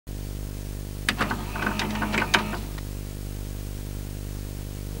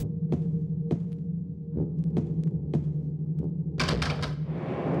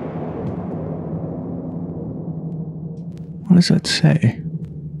does that say?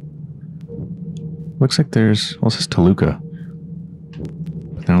 Looks like there's... well, it says Toluca.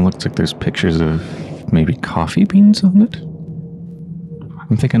 But then it looks like there's pictures of maybe coffee beans on it?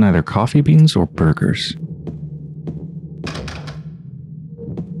 I'm thinking either coffee beans or burgers.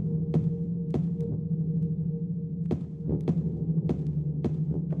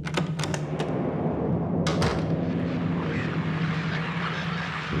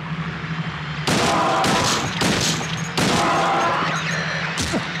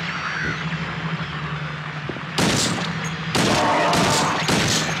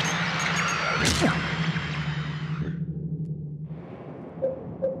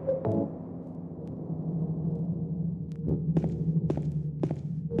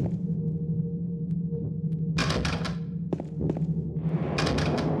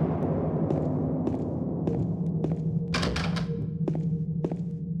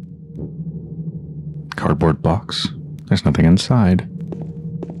 Cardboard box. There's nothing inside.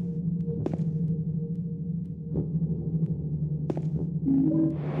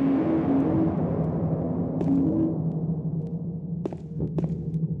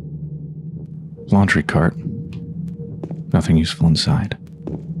 Laundry cart. Nothing useful inside.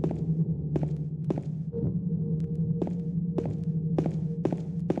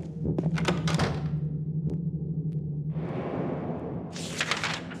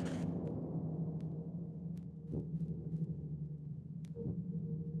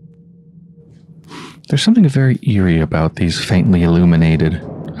 There's something very eerie about these faintly illuminated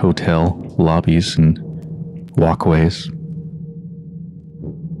hotel lobbies and walkways.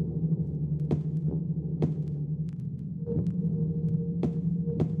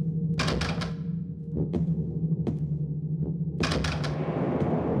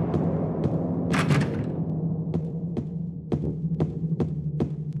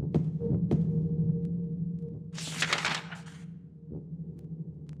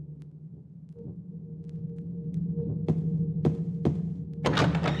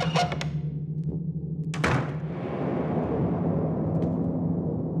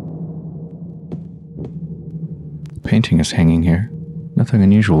 Painting is hanging here. Nothing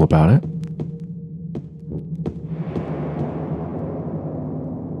unusual about it.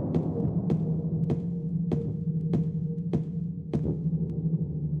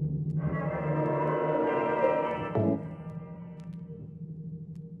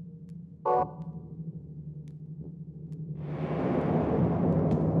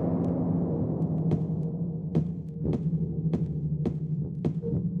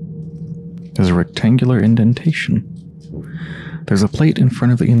 There's a rectangular indentation. There's a plate in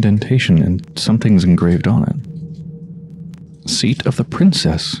front of the indentation and something's engraved on it. Seat of the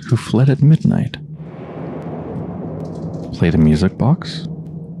princess who fled at midnight. Play the music box?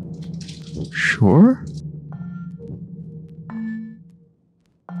 Sure.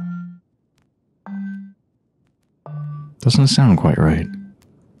 Doesn't sound quite right.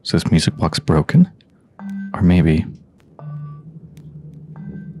 Is this music box broken? Or maybe...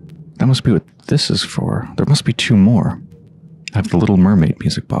 that must be what this is for. There must be two more. I have the Little Mermaid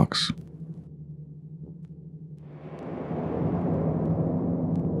music box.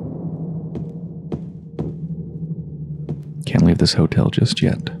 Can't leave this hotel just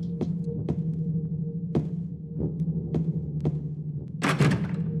yet.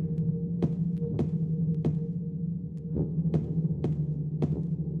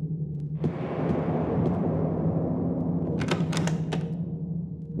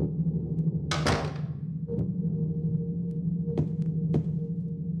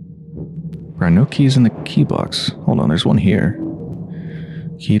 There are no keys in the key box. Hold on, there's one here.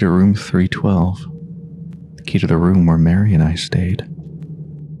 Key to room 312. The key to the room where Mary and I stayed.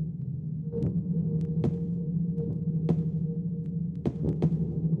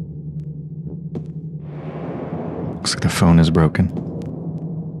 Looks like the phone is broken.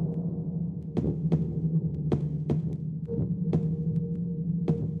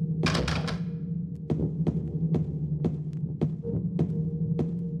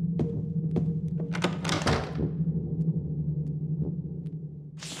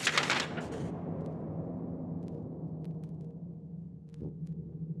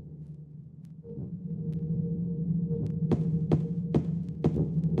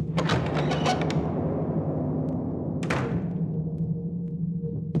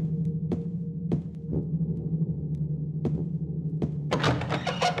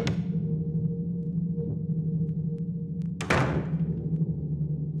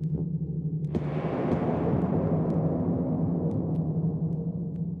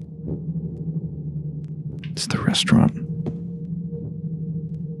 It's the restaurant.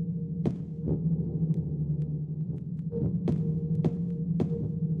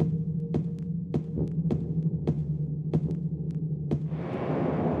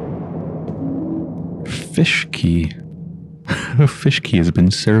 fish key. A fish key has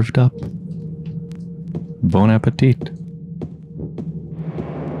been served up. Bon appetit.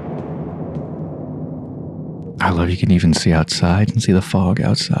 I love you can even see outside and see the fog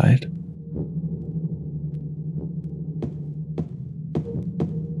outside.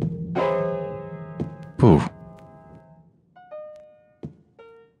 Ooh.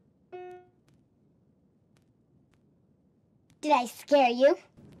 Did I scare you?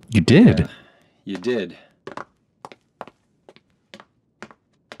 You did. Yeah, you did.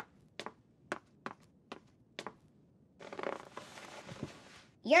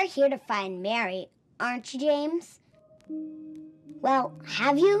 You're here to find Mary, aren't you, James? Well,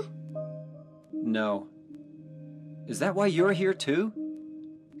 have you? No. Is that why you're here too?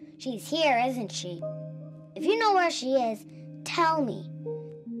 She's here, isn't she? If you know where she is, tell me.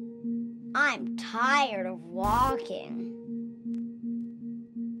 I'm tired of walking.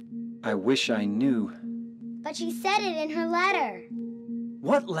 I wish I knew. But she said it in her letter.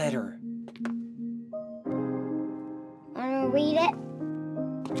 What letter? Wanna read it?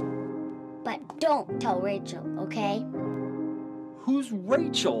 But don't tell Rachel, okay? Who's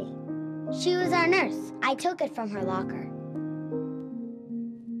Rachel? She was our nurse. I took it from her locker.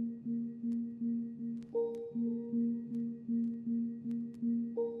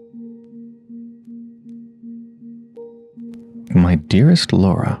 My dearest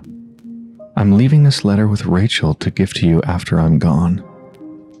Laura, I'm leaving this letter with Rachel to give to you after I'm gone.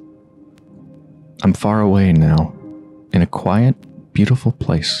 I'm far away now, in a quiet, beautiful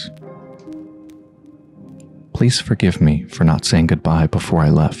place. Please forgive me for not saying goodbye before I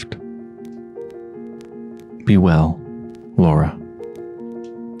left. Be well, Laura.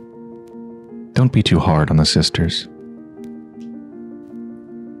 Don't be too hard on the sisters.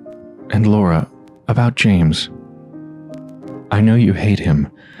 And Laura, about James. I know you hate him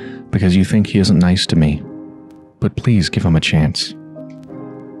because you think he isn't nice to me, but please give him a chance.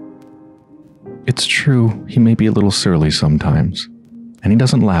 It's true, he may be a little surly sometimes, and he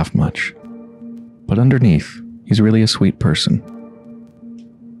doesn't laugh much, but underneath, he's really a sweet person.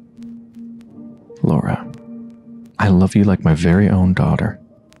 Laura, I love you like my very own daughter.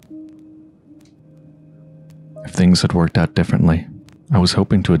 If things had worked out differently, I was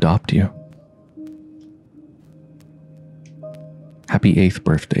hoping to adopt you. Happy 8th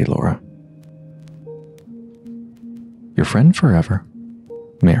birthday, Laura. Your friend forever,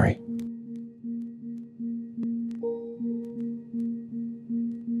 Mary.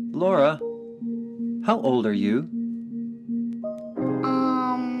 Laura, how old are you?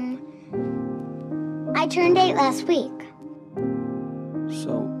 I turned 8 last week.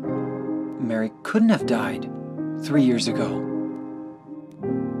 So, Mary couldn't have died 3 years ago.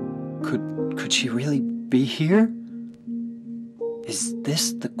 Could she really be here? Is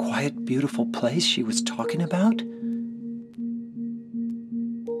this the quiet, beautiful place she was talking about?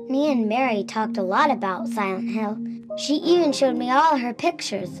 Me and Mary talked a lot about Silent Hill. She even showed me all her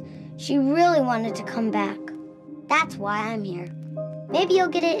pictures. She really wanted to come back. That's why I'm here. Maybe you'll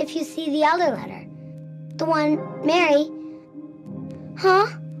get it if you see the other letter. The one, Mary. Huh?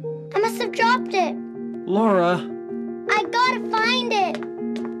 I must have dropped it. Laura! I gotta find it.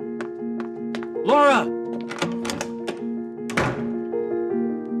 Laura!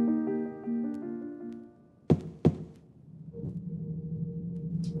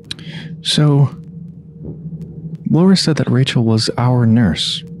 So, Laura said that Rachel was our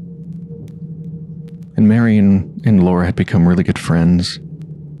nurse. And Mary and Laura had become really good friends.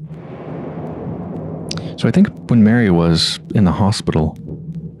 So I think when Mary was in the hospital,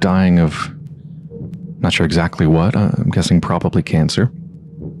 dying of, not sure exactly what, I'm guessing probably cancer,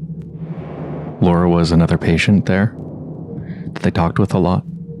 Laura was another patient there that they talked with a lot.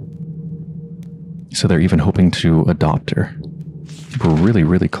 So they're even hoping to adopt her. We're really,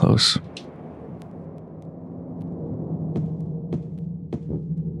 really close.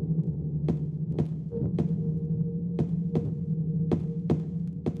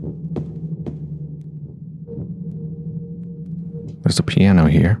 There's a piano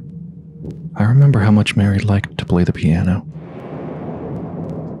here. I remember how much Mary liked to play the piano.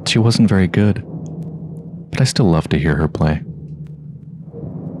 She wasn't very good, but I still love to hear her play.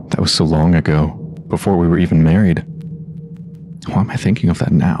 That was so long ago, before we were even married. Why am I thinking of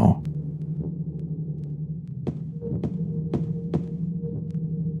that now?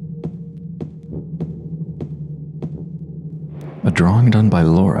 A drawing done by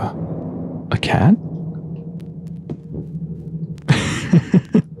Laura. A cat?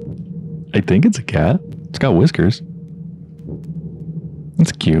 I think it's a cat. It's got whiskers.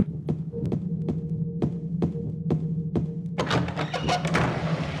 It's cute.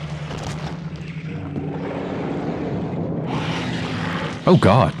 Oh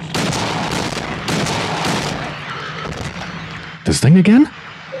god. This thing again?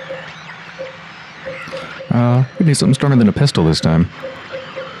 We need something stronger than a pistol this time.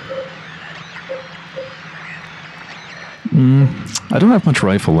 I don't have much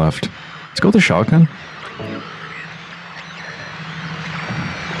rifle left. Let's go with the shotgun.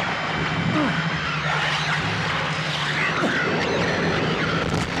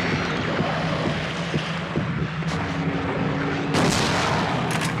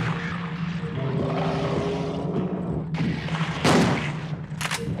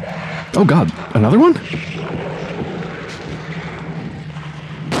 Oh god, another one?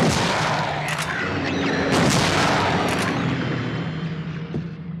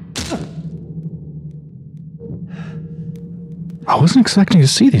 I wasn't expecting to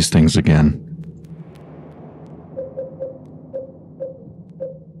see these things again.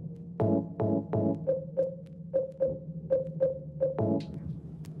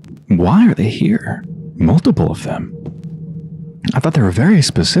 Why are they here? Multiple of them. I thought they were very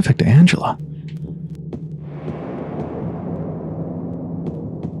specific to Angela.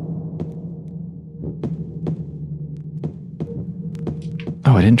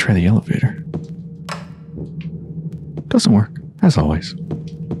 Oh, I didn't try the elevator. Doesn't work, as always.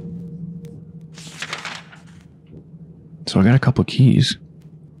 So I got a couple keys.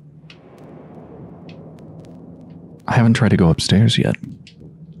 I haven't tried to go upstairs yet.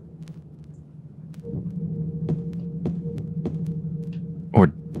 Or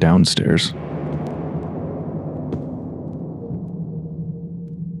downstairs.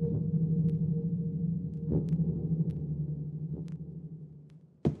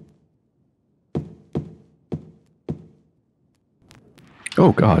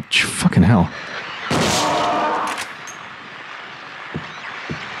 Oh god, fucking hell.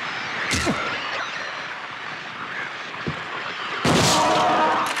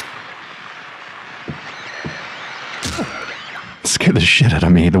 Scared the shit out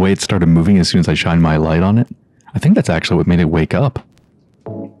of me, the way it started moving as soon as I shined my light on it. I think that's actually what made it wake up.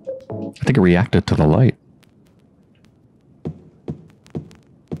 I think it reacted to the light.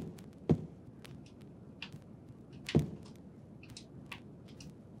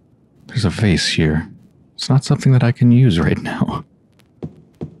 There's a vase here. It's not something that I can use right now.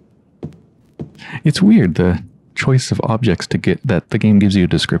 It's weird, the choice of objects to get that the game gives you a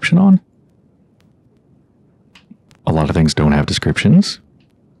description on. A lot of things don't have descriptions,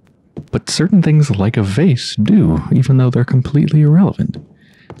 but certain things like a vase do, even though they're completely irrelevant.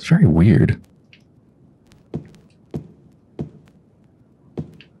 It's very weird.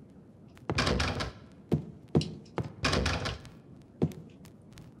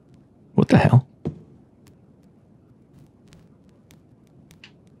 What the hell?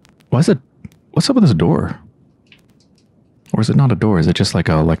 Why is it... What's up with this door? Or is it not a door? Is it just like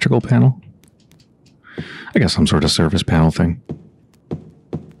an electrical panel? I guess some sort of service panel thing.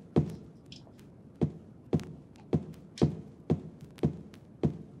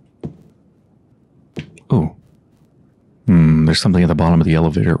 Oh. There's something at the bottom of the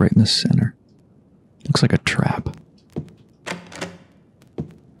elevator right in the center. Looks like a trap.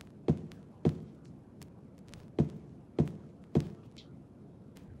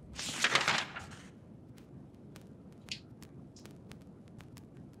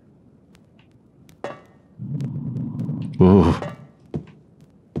 Ooh.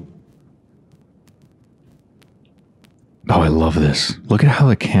 Oh, I love this. Look at how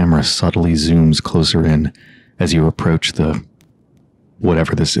the camera subtly zooms closer in as you approach the...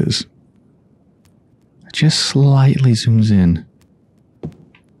 whatever this is. It just slightly zooms in.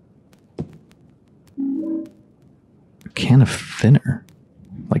 A can of thinner.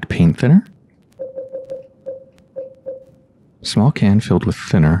 Like paint thinner? A small can filled with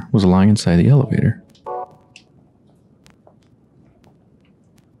thinner was lying inside the elevator.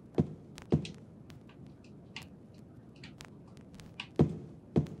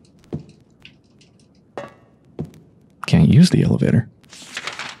 Can't use the elevator.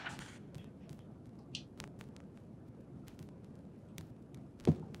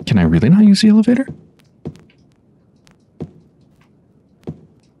 Can I really not use the elevator?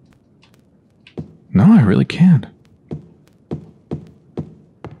 No, I really can't.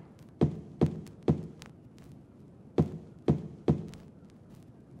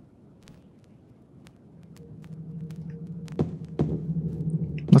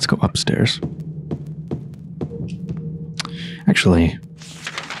 Let's go upstairs. Actually,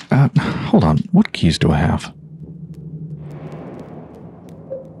 hold on. What keys do I have?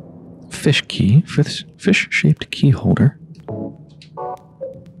 Fish key, fish-shaped key holder.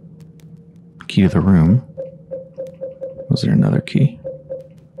 Key to the room. Was there another key?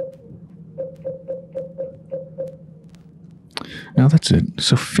 No, that's it.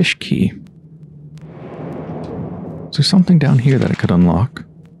 So fish key. Is there something down here that I could unlock?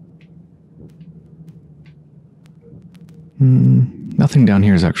 Nothing down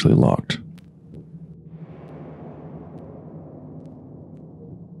here is actually locked.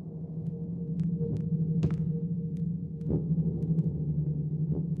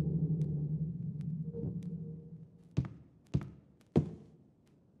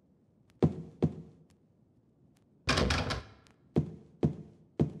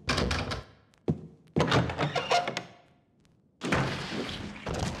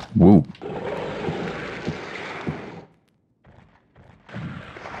 Whoa.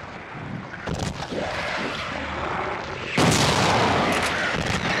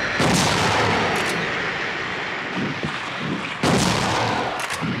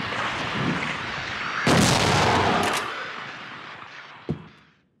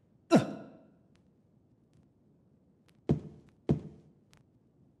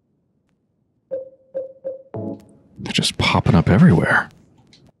 They're just popping up everywhere.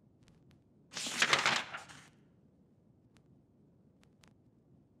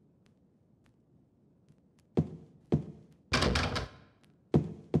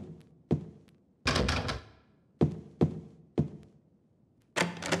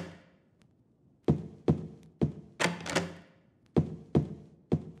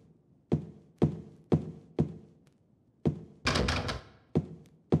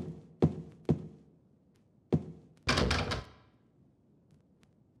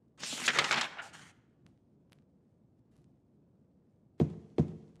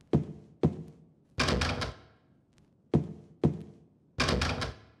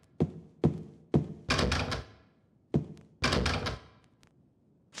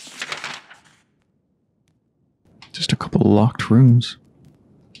 Just a couple of locked rooms.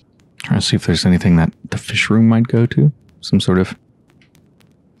 Trying to see if there's anything that the fish room might go to. Some sort of,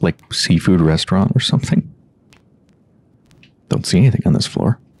 like, seafood restaurant or something. Don't see anything on this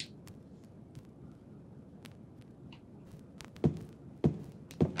floor.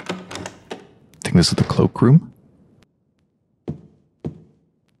 Think this is the cloak room?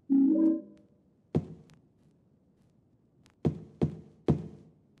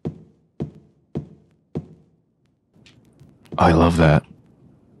 I love that.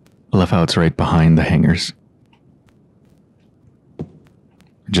 I love how it's right behind the hangers. It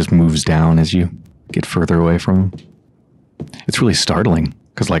just moves down as you get further away from them. It's really startling,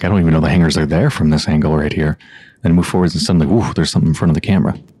 because like I don't even know the hangers are there from this angle right here. Then move forwards and suddenly, ooh, there's something in front of the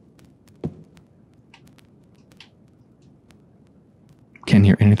camera. Can't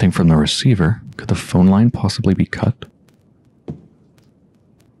hear anything from the receiver. Could the phone line possibly be cut?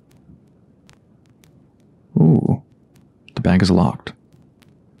 Ooh, the bag is locked.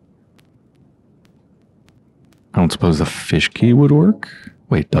 I don't suppose the fish key would work?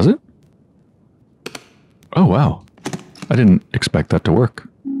 Wait, does it? Oh, wow. I didn't expect that to work.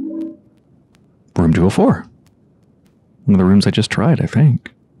 Room 204. One of the rooms I just tried, I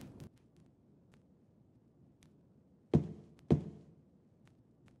think.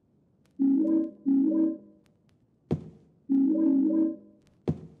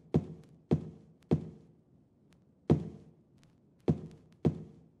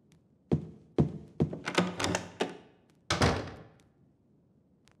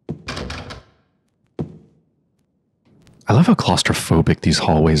 I love how claustrophobic these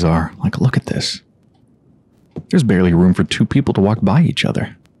hallways are. Like, look at this. There's barely room for two people to walk by each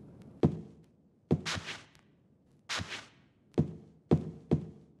other.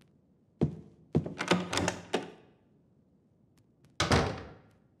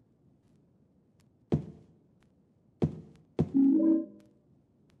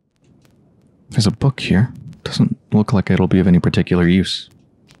 There's a book here. Doesn't look like it'll be of any particular use.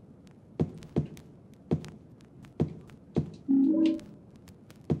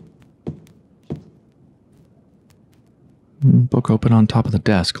 Book open on top of the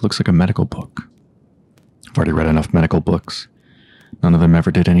desk. Looks like a medical book. I've already read enough medical books. None of them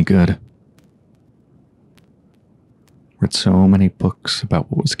ever did any good. Read so many books about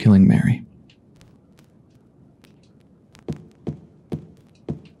what was killing Mary.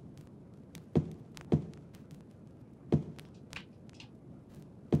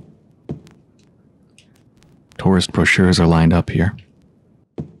 Tourist brochures are lined up here.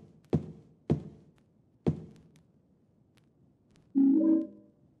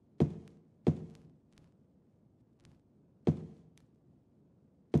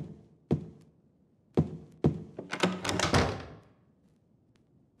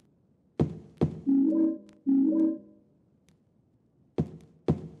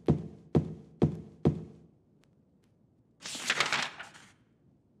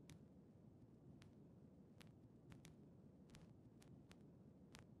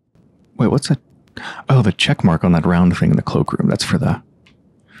 Wait, what's that? Oh, the check mark on that round thing in the cloakroom. That's for the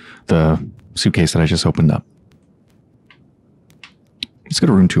suitcase that I just opened up. Let's go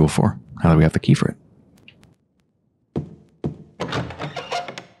to room 204. Now that we have the key for it.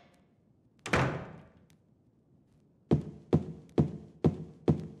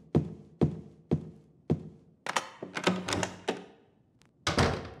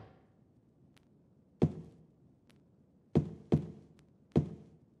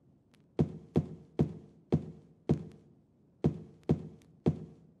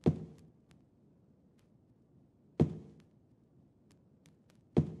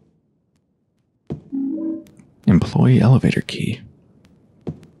 Employee elevator key.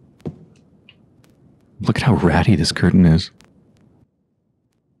 Look at how ratty this curtain is.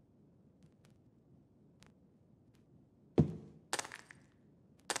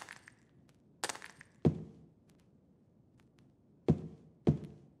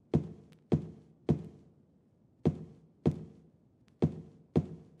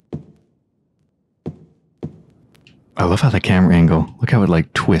 I love how the camera angle, look how it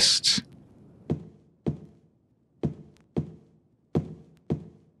like twists.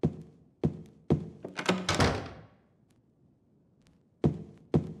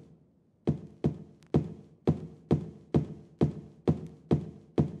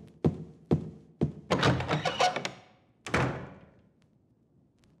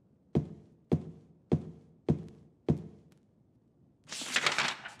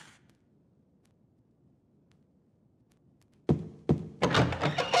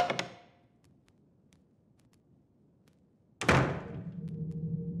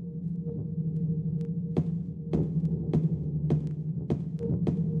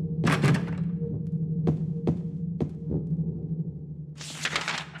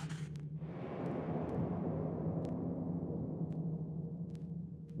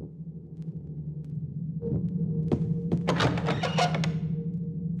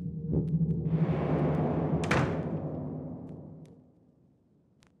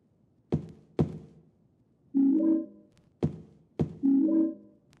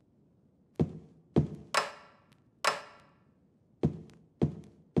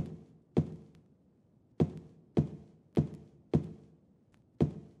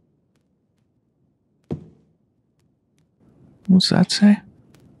 What's that say?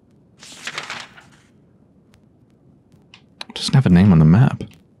 Doesn't have a name on the map.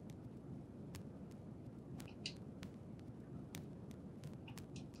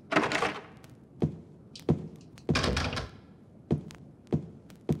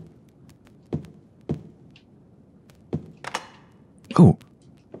 Oh,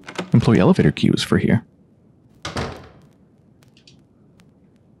 employee elevator key was for here.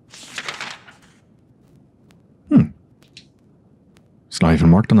 It's not even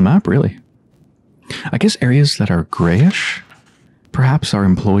marked on the map, really. I guess areas that are grayish, perhaps are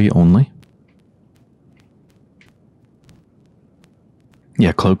employee only.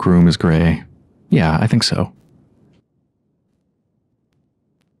 Yeah, cloakroom is gray. Yeah, I think so.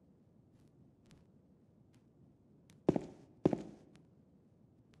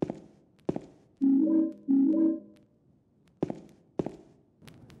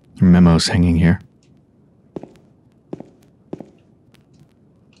 Memos hanging here.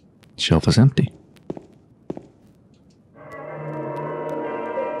 Shelf is empty.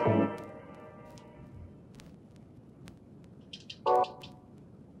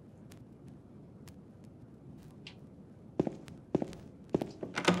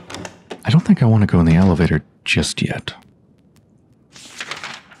 I don't think I want to go in the elevator just yet.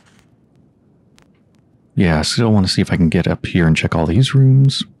 Yeah, I still want to see if I can get up here and check all these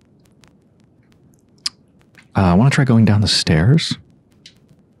rooms. I want to try going down the stairs.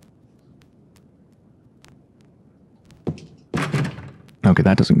 Okay,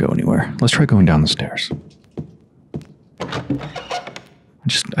 that doesn't go anywhere. Let's try going down the stairs.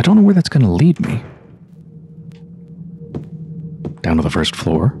 I don't know where that's going to lead me. Down to the first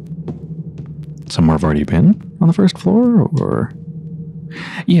floor. Somewhere I've already been on the first floor, or...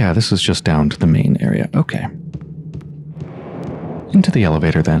 Yeah, this is just down to the main area. Okay. Into the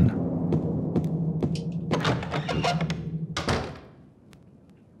elevator, then.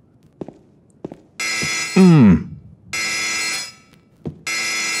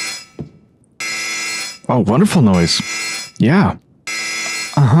 Oh, wonderful noise. Yeah.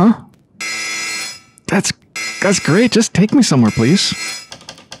 Uh-huh. That's great. Just take me somewhere, please.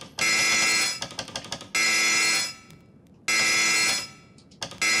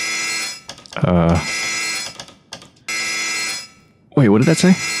 Wait, what did that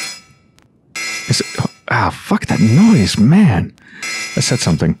say? Is it... fuck that noise, man. I said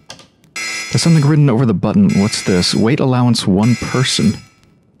something. There's something written over the button. What's this? Weight allowance 1 person.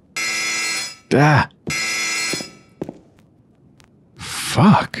 Ah!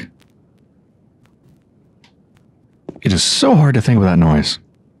 Fuck. It is so hard to think with that noise.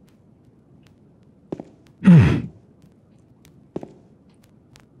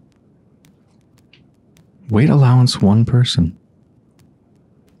 Weight allowance 1 person.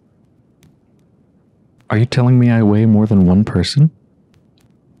 Are you telling me I weigh more than 1 person?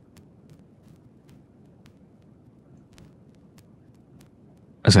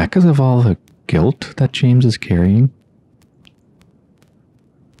 Is that because of all the guilt that James is carrying?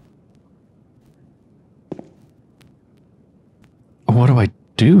 What do I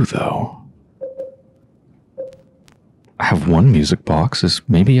do, though? I have 1 music box.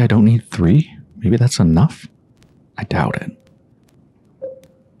 Maybe I don't need 3? Maybe that's enough? I doubt it.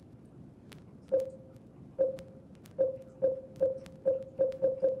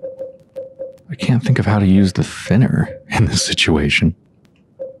 I can't think of how to use the thinner in this situation.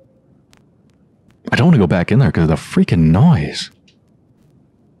 I don't want to go back in there because of the freaking noise.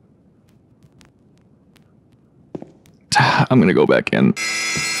 I'm going to go back in.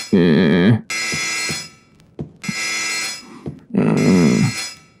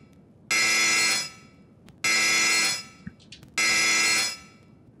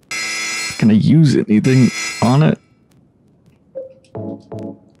 Can I use anything on it?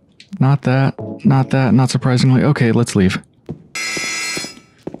 Not that, not surprisingly. Okay, let's leave.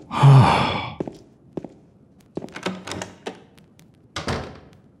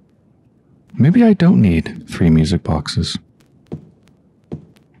 Maybe I don't need 3 music boxes.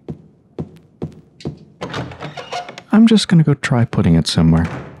 I'm just gonna go try putting it somewhere.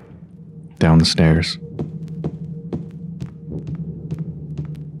 Down the stairs.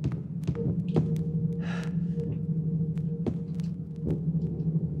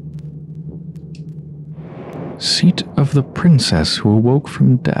 Seat of the princess who awoke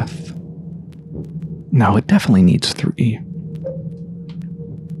from death. No, it definitely needs 3.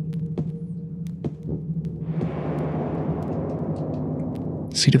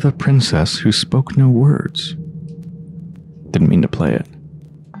 Seat of the princess who spoke no words. Didn't mean to play it.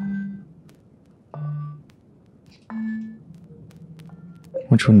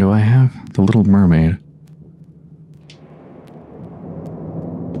 Which one do I have? The Little Mermaid.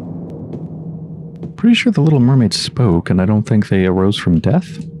 Pretty sure the Little Mermaid spoke, and I don't think they arose from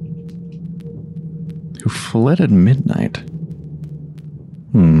death. Who fled at midnight.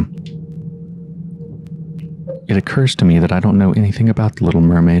 It occurs to me that I don't know anything about the Little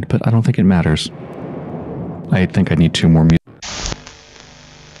Mermaid, but I don't think it matters. I think I need 2 more music.